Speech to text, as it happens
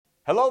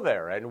Hello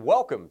there, and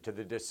welcome to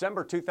the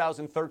December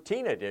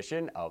 2013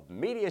 edition of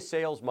Media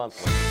Sales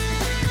Monthly.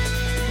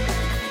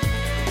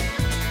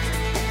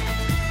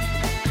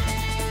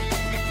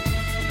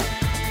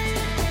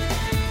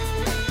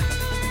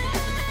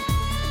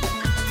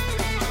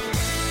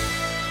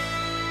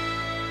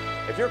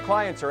 If your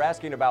clients are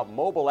asking about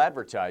mobile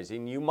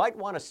advertising, you might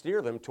want to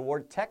steer them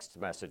toward text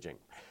messaging.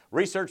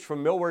 Research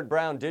from Millward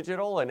Brown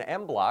Digital and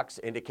mBlocks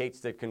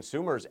indicates that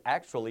consumers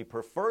actually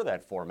prefer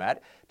that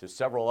format to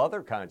several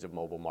other kinds of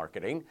mobile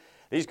marketing.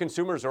 These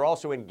consumers are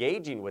also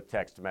engaging with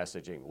text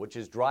messaging, which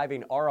is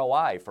driving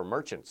ROI for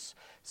merchants.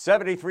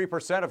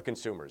 73% of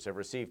consumers have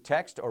received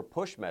text or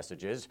push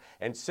messages,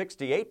 and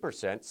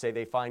 68% say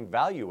they find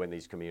value in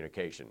these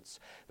communications.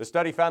 The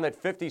study found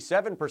that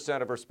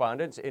 57% of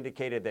respondents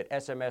indicated that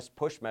SMS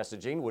push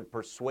messaging would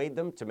persuade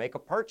them to make a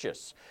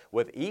purchase,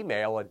 with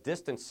email a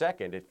distant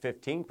second at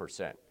 15%.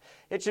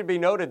 It should be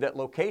noted that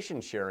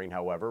location sharing,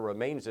 however,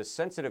 remains a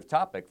sensitive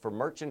topic for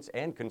merchants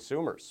and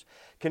consumers.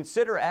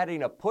 Consider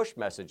adding a push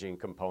messaging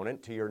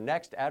component to your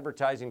next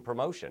advertising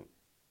promotion.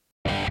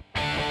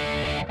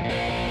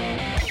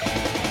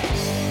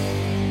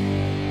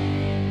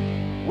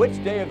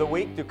 Which day of the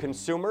week do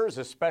consumers,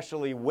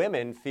 especially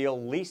women,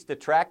 feel least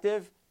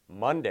attractive?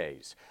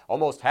 Mondays.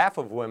 Almost half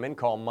of women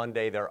call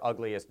Monday their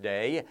ugliest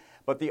day,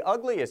 but the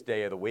ugliest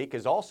day of the week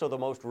is also the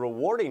most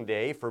rewarding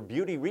day for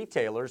beauty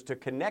retailers to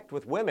connect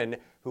with women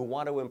who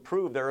want to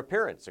improve their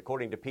appearance,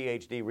 according to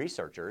PhD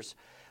researchers.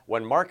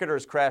 When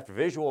marketers craft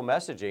visual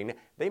messaging,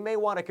 they may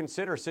want to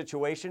consider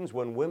situations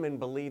when women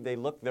believe they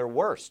look their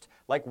worst,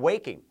 like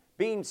waking,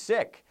 being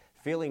sick,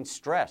 feeling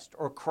stressed,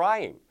 or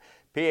crying.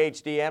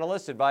 PhD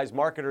analysts advise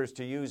marketers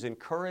to use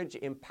encourage,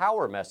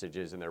 empower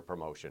messages in their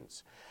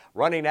promotions.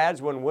 Running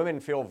ads when women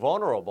feel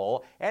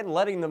vulnerable and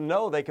letting them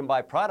know they can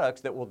buy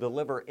products that will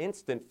deliver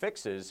instant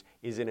fixes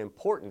is an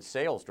important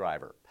sales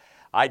driver.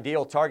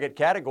 Ideal target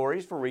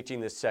categories for reaching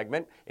this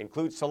segment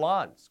include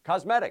salons,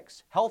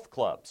 cosmetics, health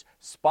clubs,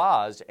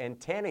 spas, and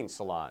tanning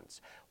salons.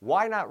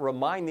 Why not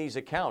remind these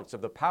accounts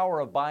of the power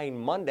of buying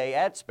Monday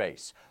ad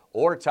space,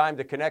 or time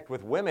to connect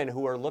with women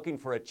who are looking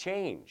for a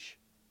change?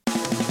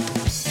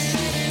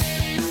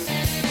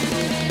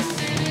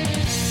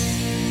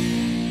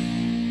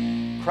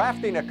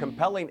 Crafting a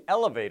compelling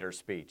elevator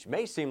speech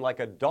may seem like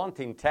a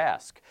daunting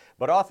task,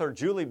 but author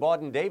Julie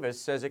Bawden-Davis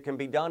says it can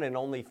be done in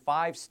only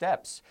 5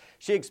 steps.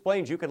 She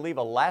explains you can leave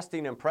a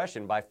lasting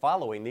impression by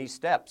following these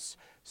steps.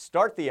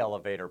 Start the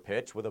elevator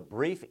pitch with a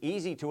brief,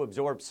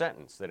 easy-to-absorb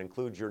sentence that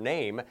includes your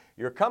name,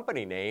 your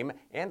company name,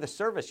 and the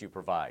service you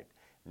provide.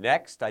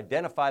 Next,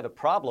 identify the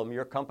problem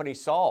your company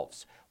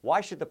solves.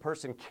 Why should the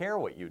person care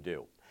what you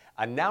do?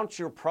 Announce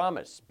your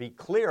promise. Be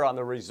clear on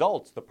the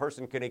results the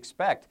person can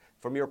expect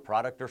from your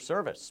product or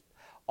service.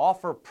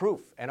 Offer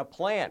proof and a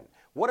plan.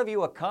 What have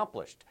you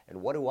accomplished,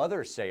 and what do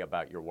others say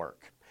about your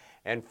work?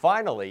 And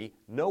finally,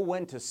 know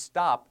when to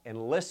stop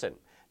and listen.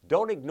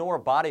 Don't ignore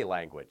body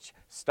language.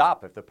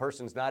 Stop if the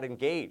person's not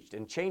engaged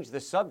and change the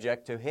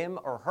subject to him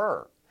or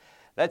her.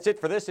 That's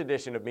it for this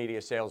edition of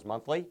Media Sales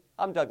Monthly.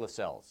 I'm Douglas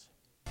Sells.